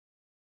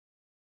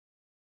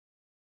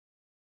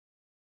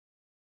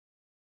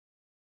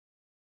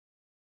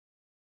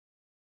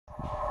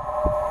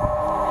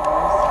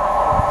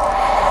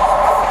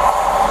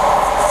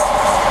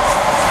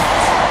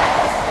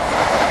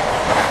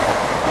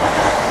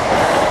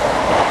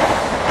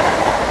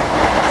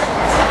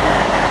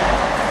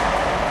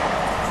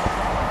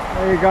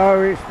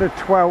go, it's the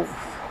 12th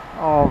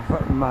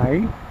of May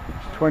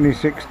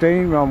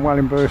 2016. We're on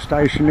Wellingborough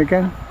Station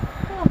again,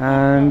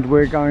 and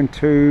we're going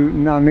to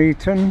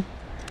Nuneaton,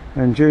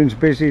 and June's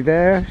busy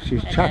there.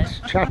 She's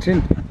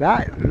chatting.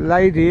 That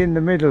lady in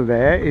the middle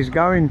there is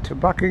going to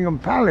Buckingham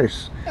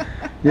Palace.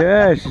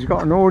 Yeah, she's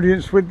got an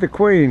audience with the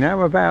Queen. How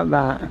about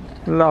that?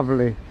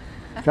 Lovely.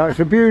 So it's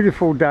a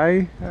beautiful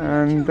day,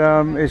 and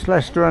it's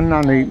Leicester and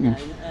Nuneaton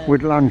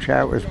with lunch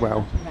out as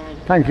well.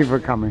 Thank you for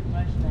coming.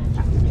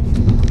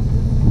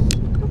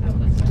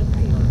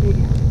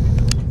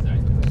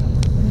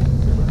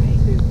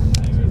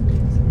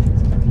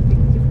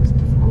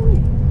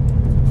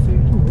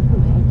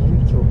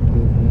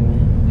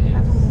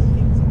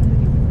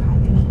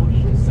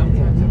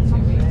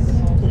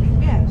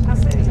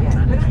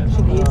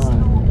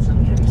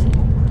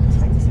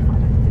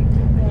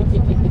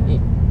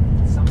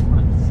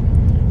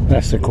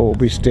 That's the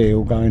Corby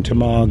Steel going to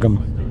Margam.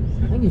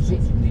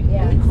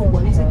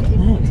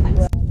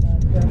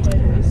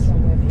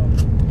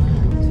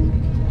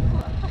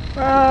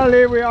 Well,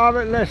 here we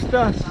are at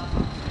Leicester.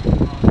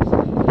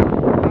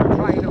 No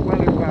train at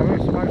Wellingborough.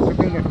 It's supposed to have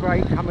been a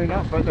freight coming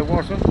up, but there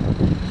wasn't.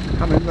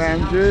 Coming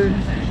round June.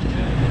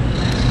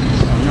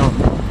 Oh,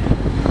 no.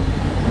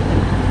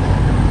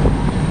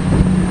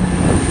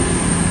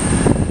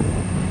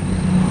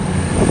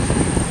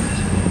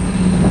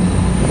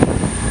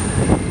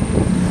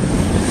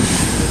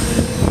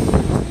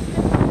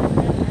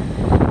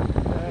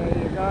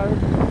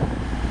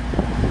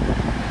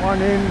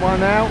 One in,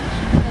 one out.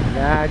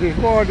 That is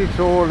what it's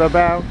all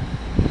about.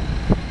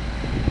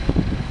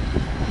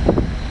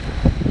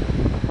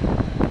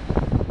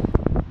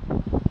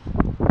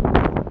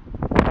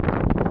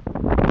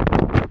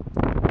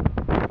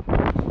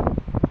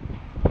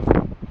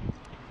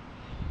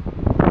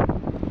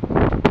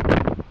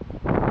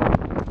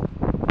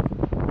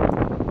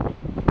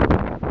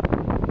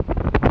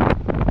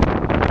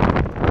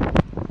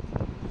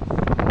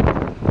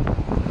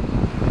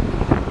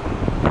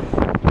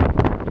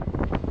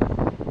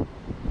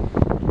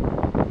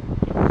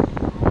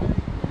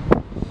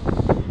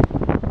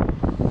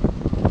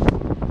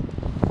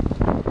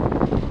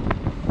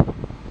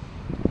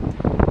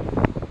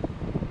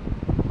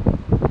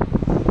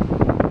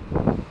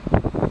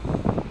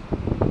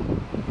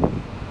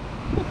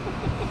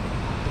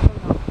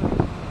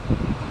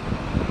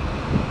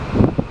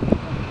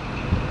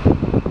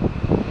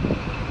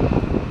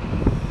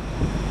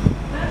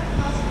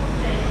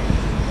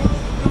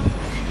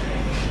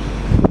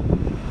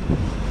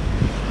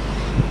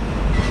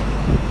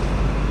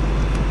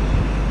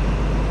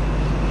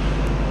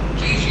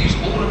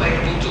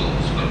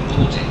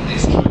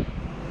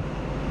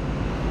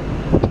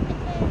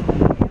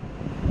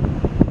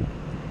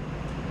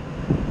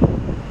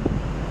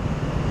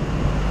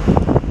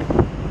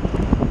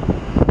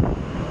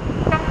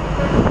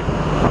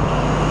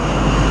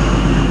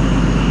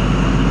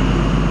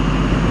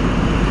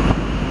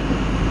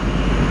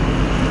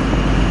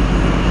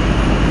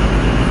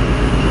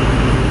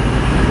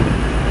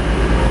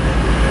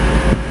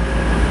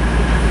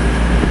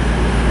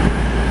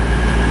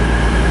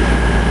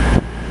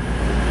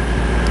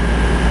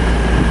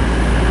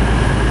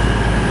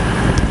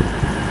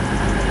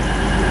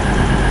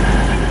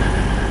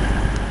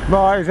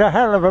 Right, there's a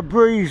hell of a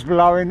breeze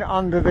blowing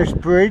under this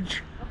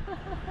bridge,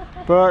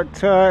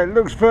 but it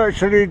looks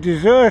virtually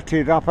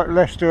deserted up at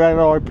Leicester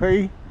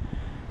LIP.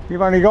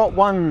 You've only got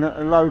one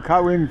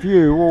loco in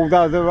view,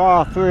 although there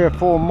are 3 or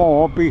 4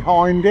 more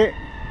behind it.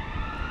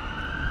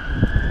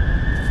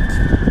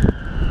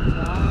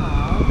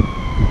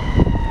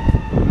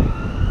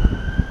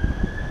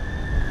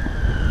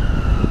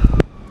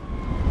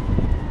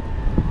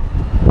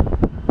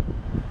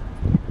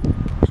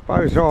 I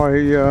suppose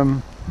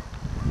I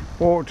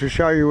ought to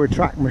show you a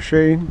track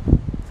machine.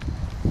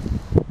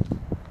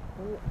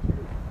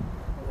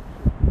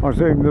 I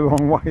zoomed the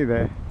wrong way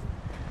there.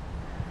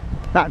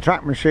 That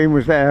track machine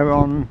was there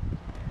on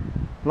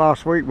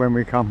last week when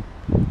we come.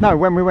 No,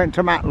 when we went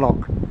to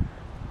Matlock.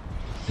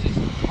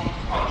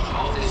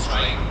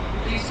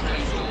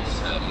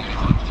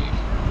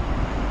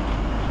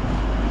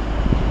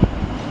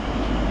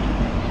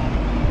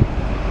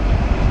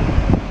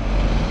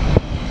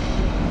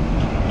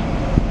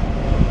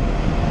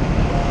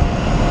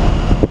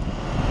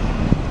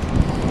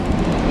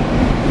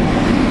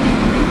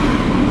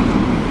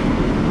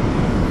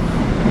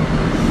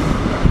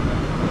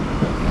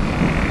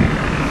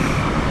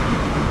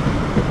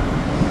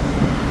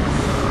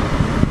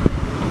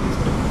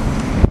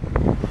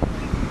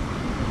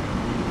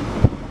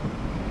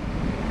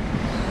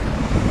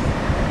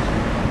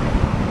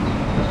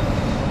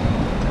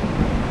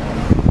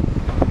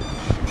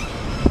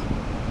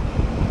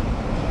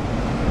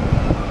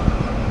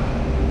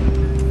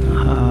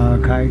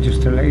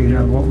 Just to let you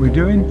know what we're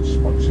doing,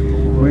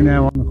 we're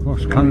now on the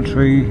cross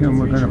country and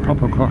we're going to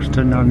pop across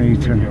to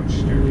Nuneaton,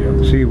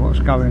 see what's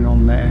going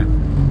on there.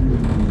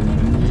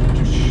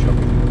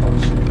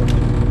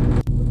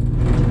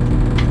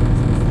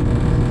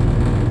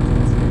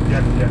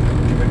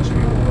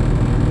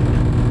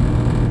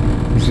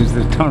 This is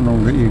the tunnel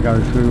that you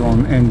go through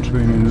on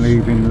entering and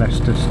leaving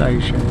Leicester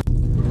station.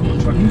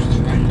 I used to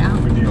stand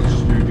down with the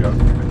studio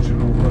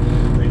original,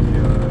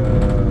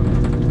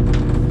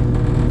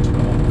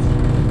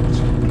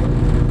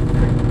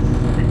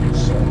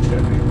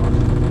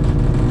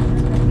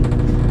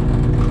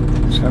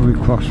 So we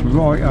cross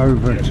right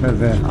over to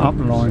the up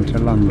line to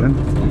London,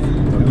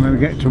 and when we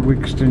get to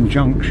Wigston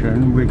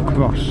Junction we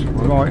cross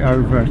right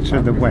over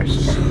to the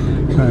west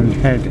and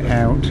head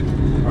out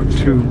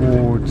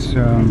towards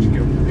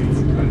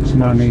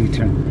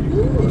Nuneaton.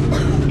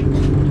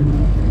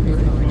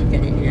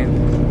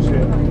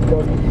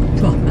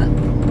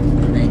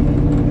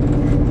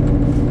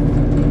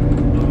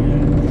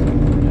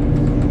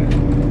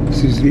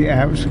 This is the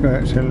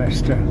outskirts of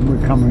Leicester.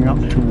 We're coming up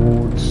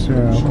towards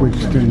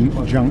Wigston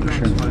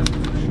Junction.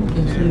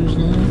 Guess who's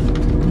there?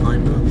 My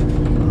mum.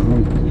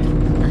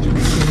 That's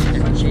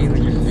what she was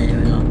there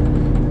a lot. I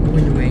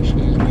wonder where she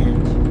is now.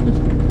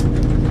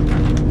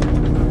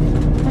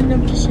 I'd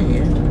love to see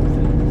her.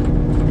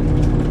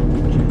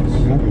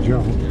 Lovely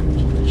job.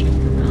 Check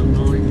around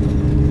mine.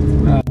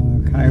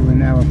 Okay, we're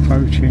now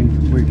approaching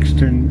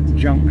Wigston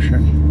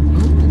Junction.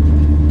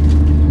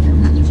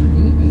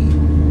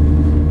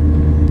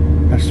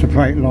 That's the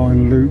Freight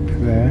Line loop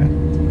there.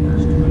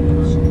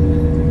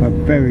 A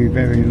very,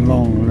 very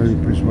long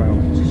loop as well.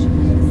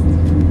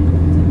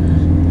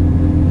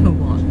 For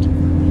what?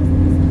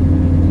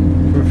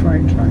 For a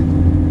freight train.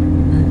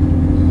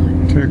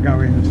 To go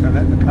in to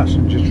let the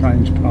passenger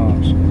trains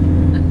pass.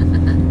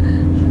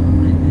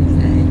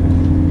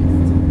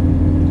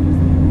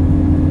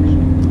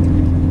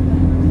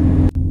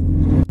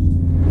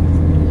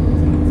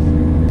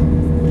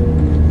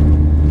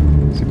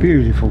 It's a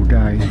beautiful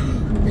day.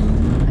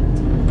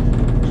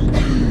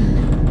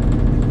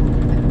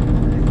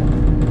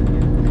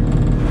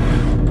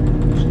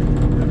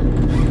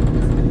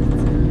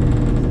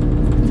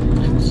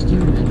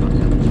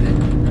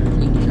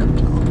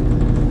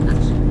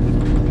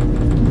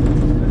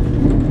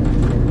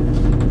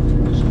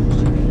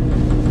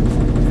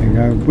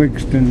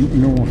 Wigston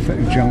North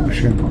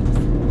Junction.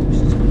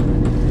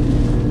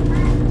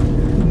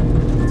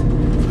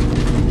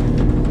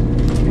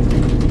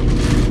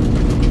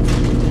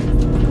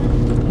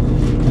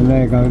 And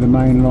there go the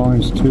main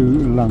lines to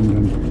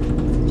London.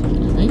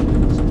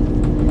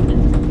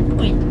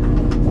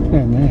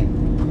 Down there.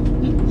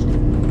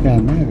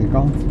 Down there they're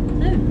gone.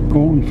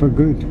 Gone for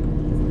good.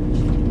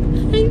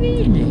 Hey,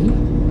 really?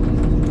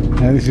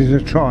 Now this is a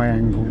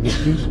triangle, this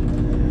is.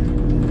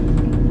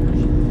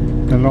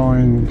 The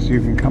lines, you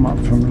can come up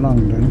from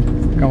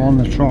London, go on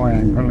the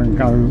triangle and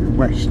go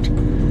west to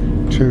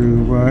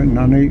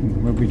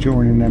Nuneaton. We'll be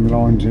joining them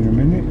lines in a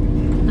minute.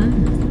 Oh.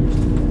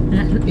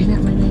 Is that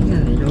where they're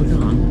going, or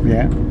on?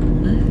 Yeah.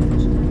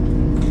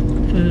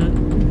 Oh.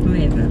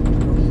 Forever,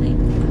 obviously.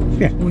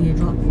 Yeah. Or you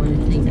drop one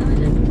and think, I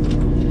don't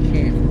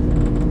care.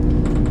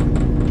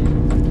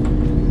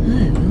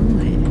 Oh,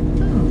 right.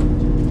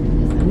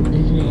 Oh.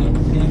 There's an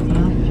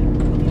aircraft.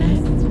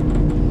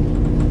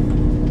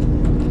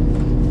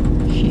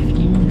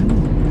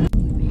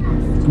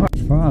 Much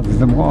farther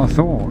than what I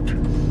thought.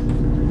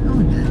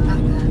 Oh, no.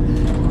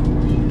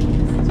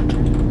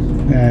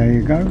 There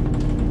you go.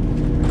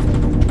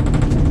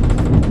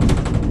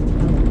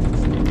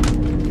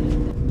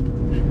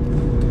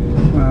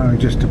 Well,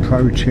 just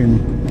approaching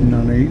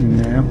Nuneaton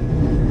now.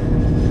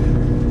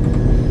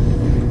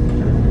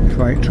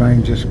 Freight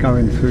train just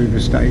going through the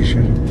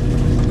station.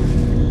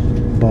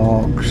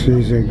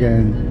 Boxes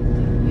again.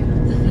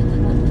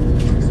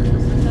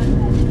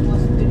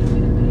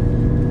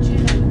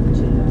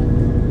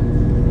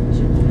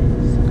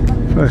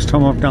 First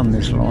time I've done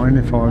this line,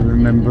 if I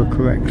remember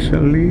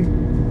correctly.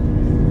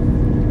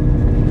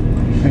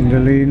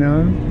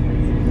 Pendolino.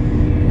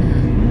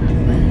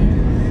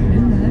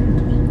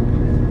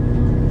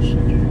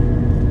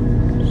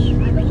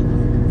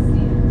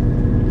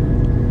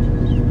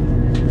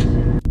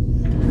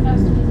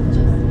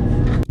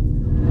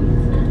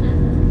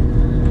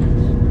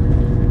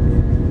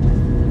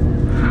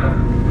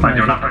 Thank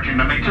you. Approaching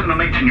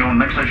Nuneaton, your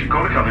next station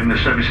caller, calling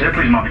this service here.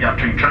 Please mind the gap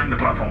between train and the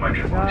platform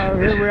entry. So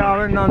here we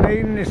are in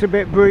Nuneaton. It's a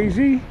bit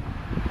breezy.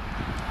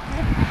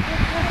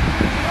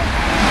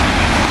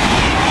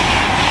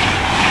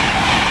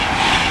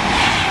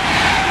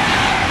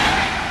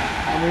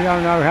 And we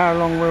don't know how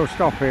long we'll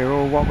stop here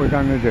or what we're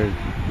going to do.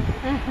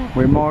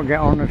 We might get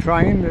on a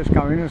train that's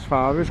going as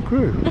far as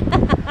Crewe.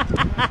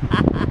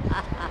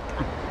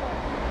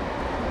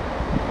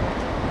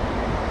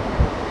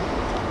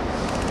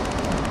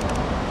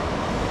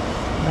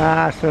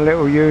 That's a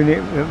little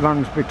unit that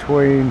runs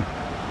between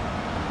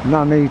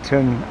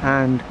Nuneaton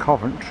and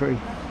Coventry,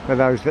 for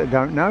those that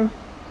don't know.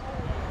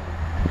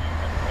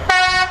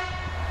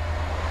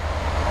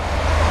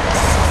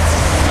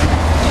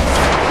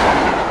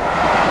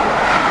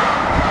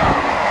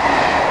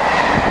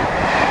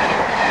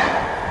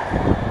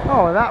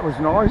 Oh, that was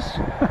nice.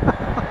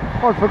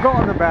 I'd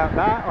forgotten about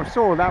that. I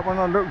saw that when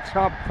I looked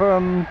up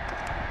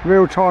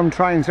real-time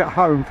trains at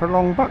home for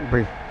Long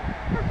Buckby.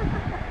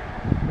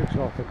 Looks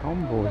like a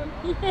convoy.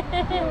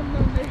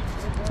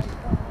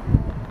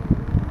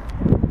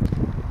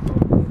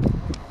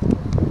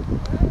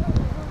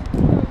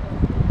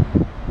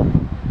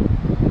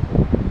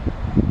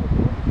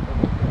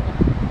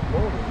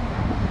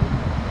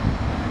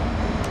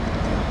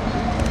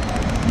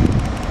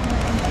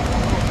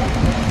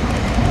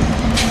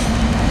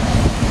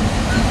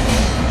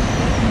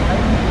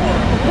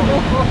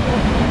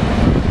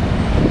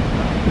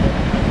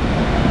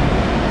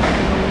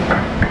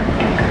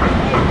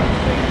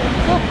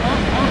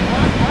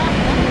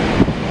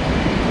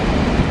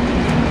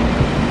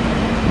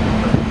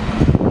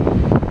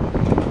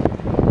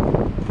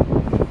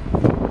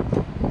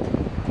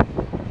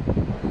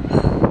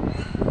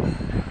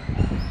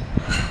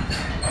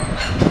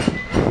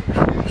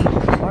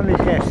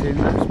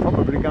 guessing that's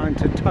probably going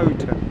to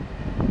Toton.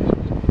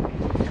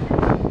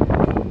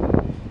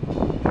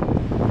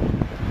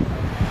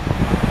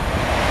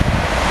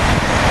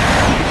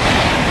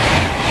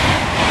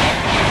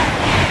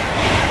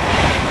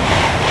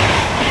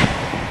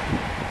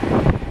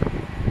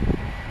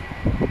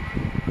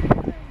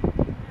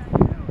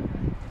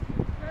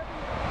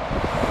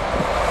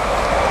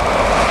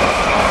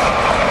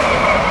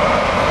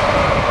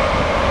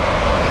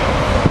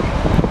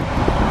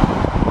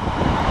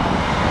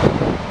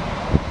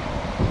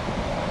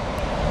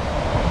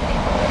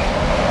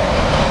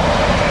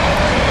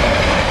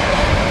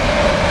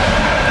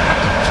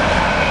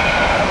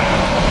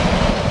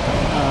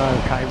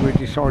 We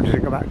decided to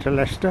go back to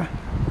Leicester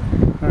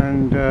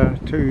and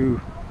two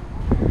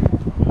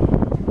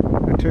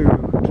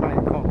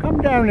train cars.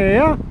 Come down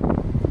here.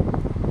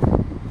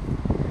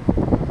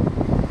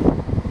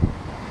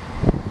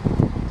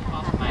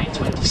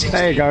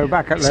 There you go,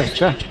 back at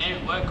Leicester.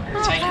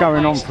 It's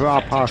going on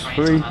for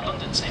 3:30,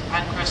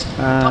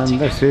 and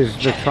this is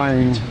the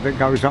train that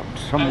goes up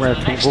somewhere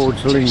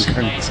towards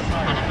Lincoln.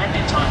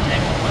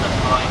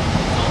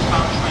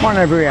 One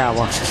every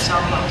hour.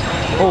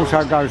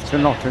 Also goes to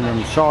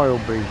Nottingham,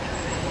 Sileby,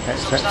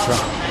 etc.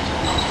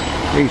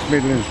 East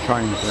Midlands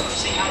trains.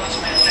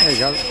 There you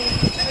go.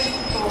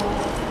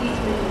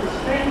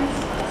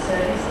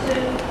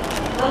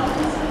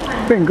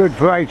 Been good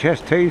for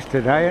HSTs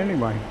today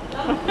anyway.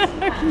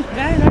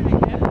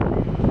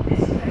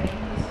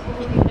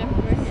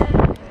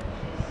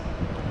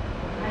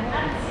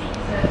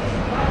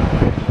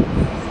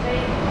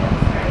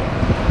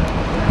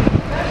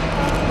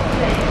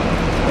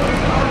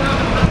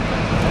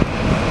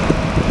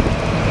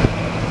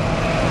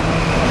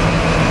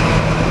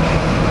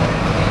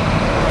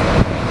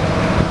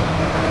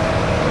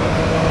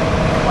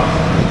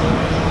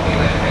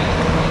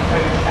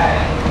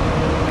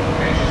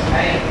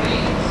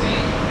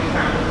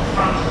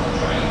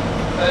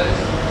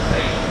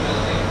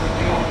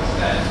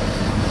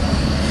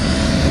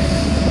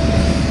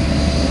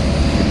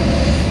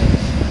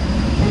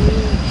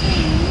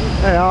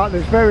 At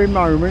this very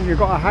moment you've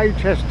got a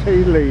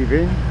HST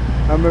leaving,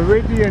 a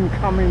Meridian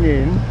coming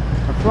in,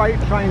 a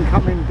freight train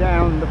coming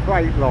down the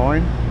freight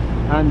line,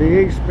 and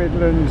the East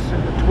Midlands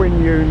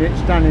twin unit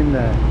standing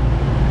there.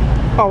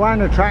 Oh,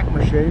 and a track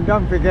machine,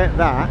 don't forget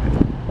that.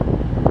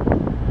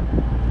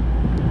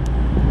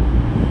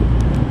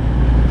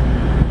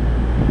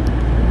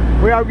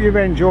 We hope you've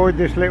enjoyed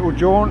this little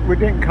jaunt. We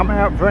didn't come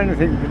out for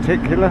anything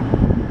particular,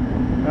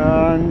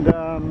 and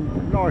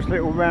nice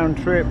little round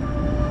trip.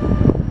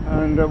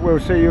 And we'll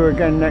see you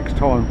again next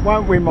time,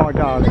 won't we, my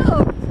darling?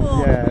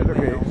 Yeah, look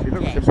at it. She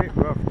looks a bit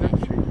rough, doesn't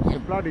she? It's the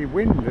bloody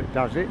wind that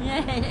does it.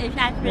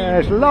 Yeah,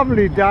 it's a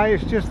lovely day.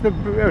 It's just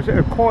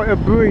quite a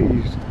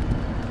breeze.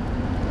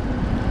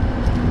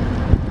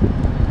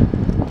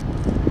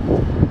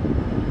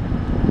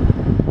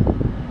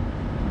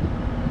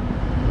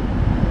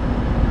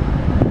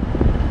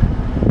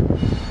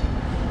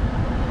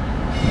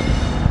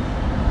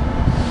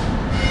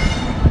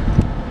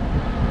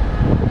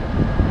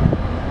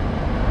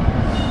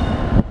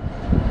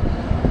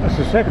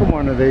 The second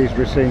one of these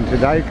we've seen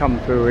today come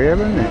through here,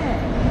 isn't it?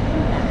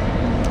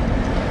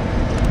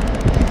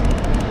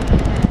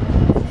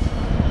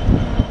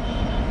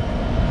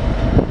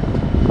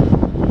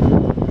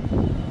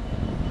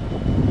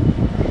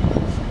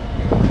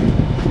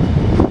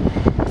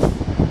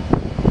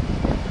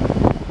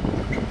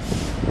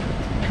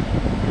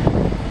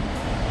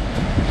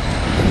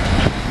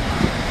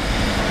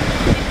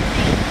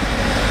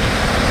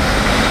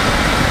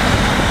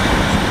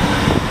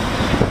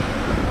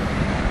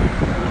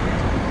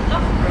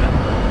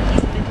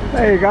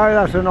 There you go,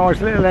 that's a nice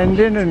little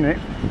ending, isn't it?